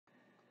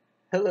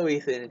Hello,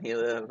 Ethan and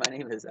Hila. My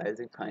name is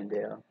Isaac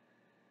Pinedale.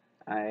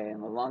 I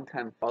am a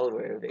longtime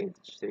follower of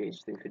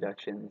h3h3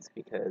 Productions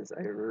because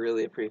I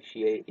really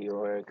appreciate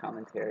your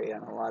commentary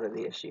on a lot of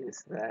the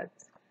issues that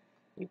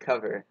you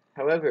cover.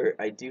 However,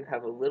 I do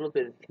have a little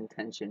bit of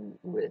contention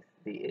with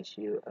the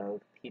issue of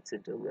pizza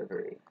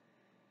delivery.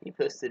 You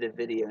posted a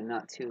video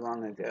not too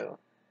long ago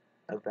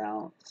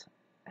about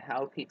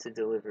how pizza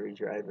delivery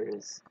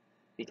drivers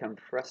become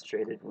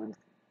frustrated when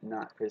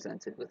not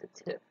presented with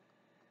a tip.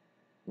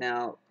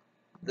 Now,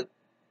 the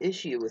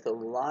issue with a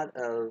lot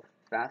of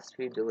fast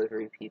food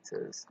delivery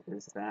pizzas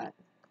is that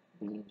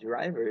the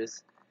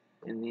drivers,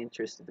 in the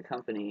interest of the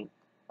company,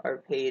 are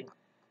paid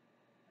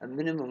a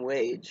minimum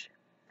wage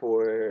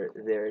for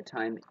their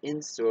time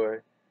in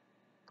store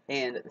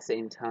and at the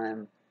same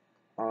time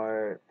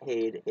are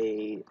paid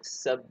a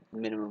sub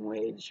minimum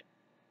wage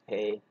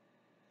pay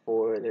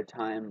for their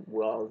time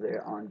while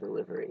they're on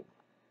delivery,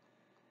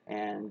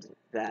 and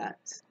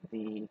that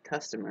the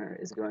customer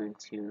is going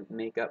to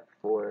make up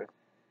for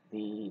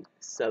the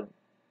sub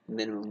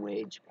minimum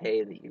wage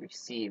pay that you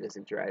receive as a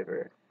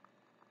driver.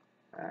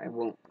 I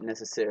won't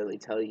necessarily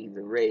tell you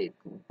the rate,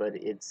 but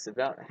it's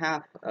about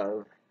half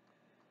of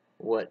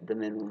what the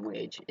minimum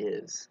wage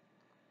is.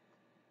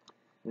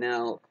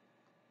 Now,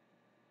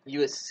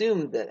 you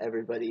assume that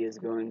everybody is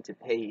going to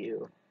pay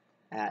you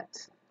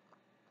at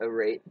a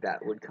rate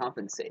that would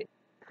compensate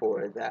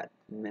for that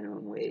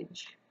minimum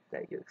wage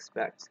that you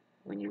expect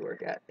when you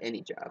work at any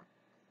job.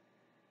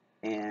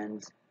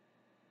 And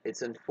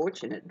it's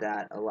unfortunate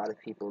that a lot of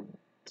people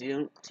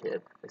don't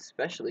tip,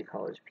 especially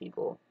college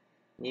people.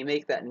 And you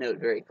make that note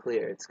very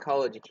clear. It's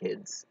college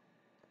kids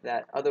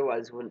that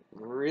otherwise wouldn't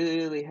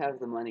really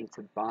have the money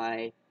to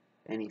buy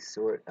any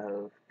sort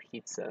of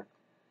pizza.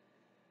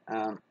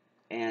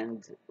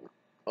 And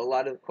a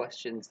lot of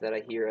questions that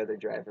I hear other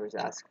drivers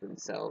ask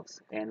themselves,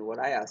 and what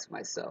I ask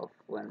myself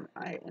when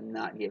I am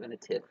not given a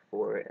tip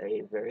for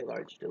a very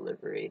large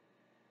delivery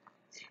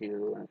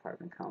to an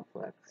apartment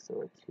complex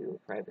or to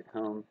a private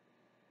home,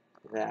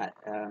 that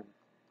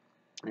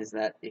is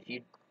that if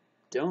you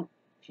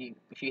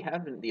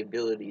have the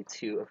ability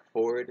to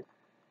afford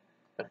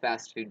a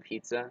fast food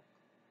pizza,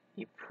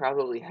 you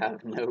probably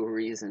have no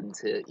reason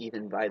to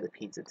even buy the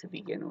pizza to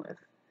begin with.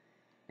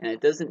 And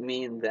it doesn't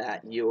mean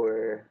that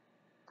you're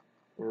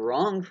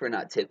wrong for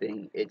not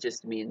tipping, it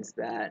just means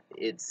that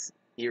it's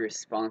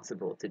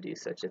irresponsible to do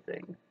such a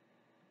thing.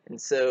 And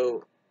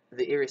so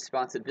the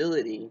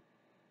irresponsibility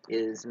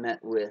is met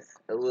with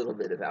a little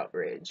bit of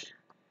outrage.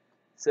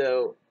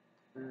 So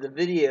the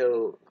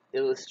video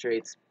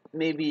illustrates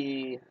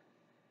maybe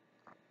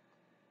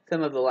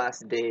some of the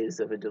last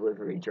days of a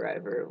delivery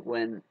driver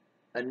when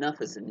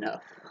enough is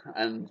enough.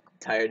 I'm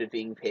tired of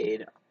being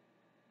paid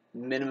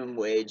minimum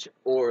wage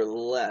or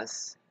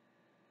less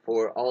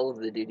for all of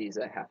the duties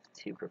I have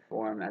to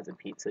perform as a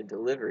pizza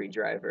delivery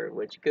driver,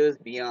 which goes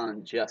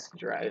beyond just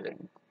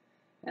driving.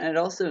 And it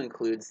also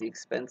includes the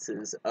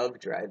expenses of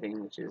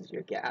driving, which is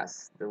your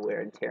gas, the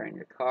wear and tear in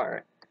your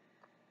car,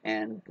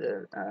 and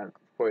the, of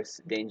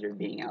course, danger of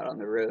being out on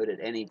the road at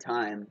any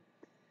time.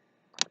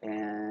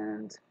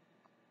 And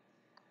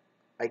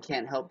I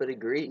can't help but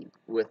agree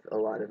with a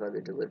lot of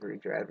other delivery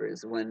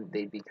drivers when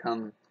they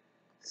become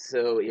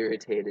so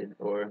irritated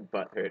or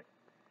butthurt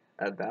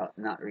about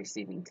not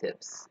receiving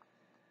tips.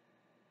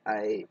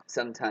 I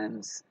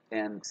sometimes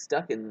am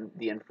stuck in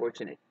the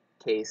unfortunate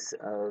case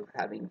of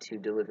having to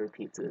deliver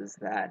pizzas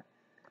that,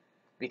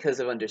 because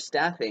of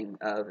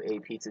understaffing of a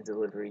pizza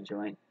delivery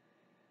joint,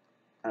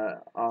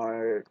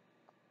 are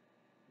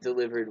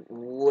delivered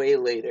way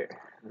later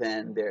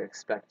than they're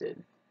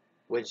expected,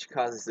 which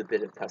causes a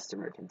bit of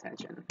customer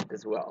contention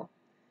as well.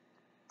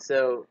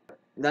 So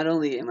not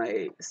only am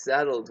I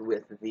saddled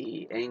with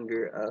the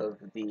anger of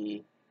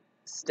the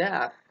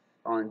staff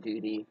on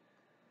duty,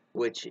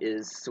 which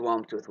is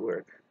swamped with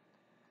work,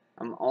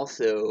 I'm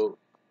also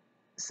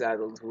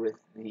saddled with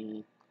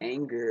the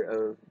anger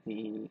of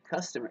the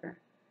customer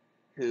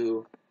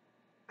who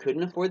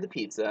couldn't afford the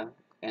pizza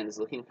and is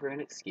looking for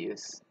an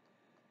excuse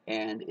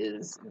and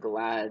is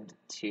glad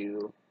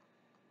to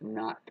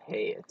not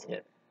pay a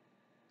tip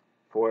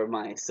for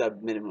my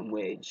sub-minimum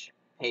wage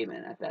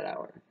payment at that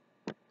hour.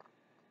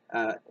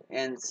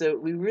 And so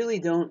we really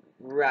don't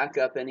rack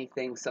up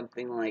anything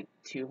something like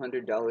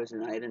 $200 a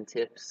night in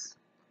tips.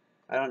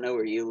 I don't know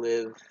where you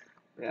live.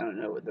 I don't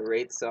know what the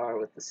rates are,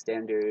 what the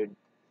standard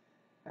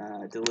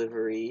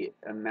delivery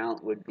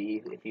amount would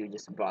be if you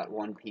just bought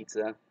one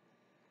pizza.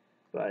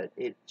 But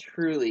it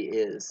truly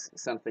is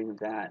something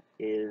that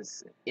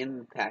is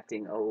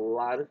impacting a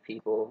lot of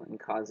people and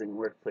causing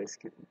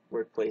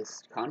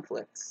workplace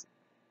conflicts.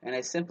 And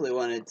I simply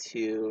wanted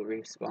to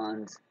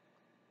respond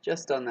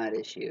just on that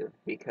issue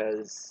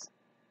because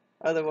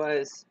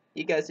otherwise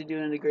you guys are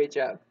doing a great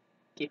job.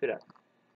 Keep it up.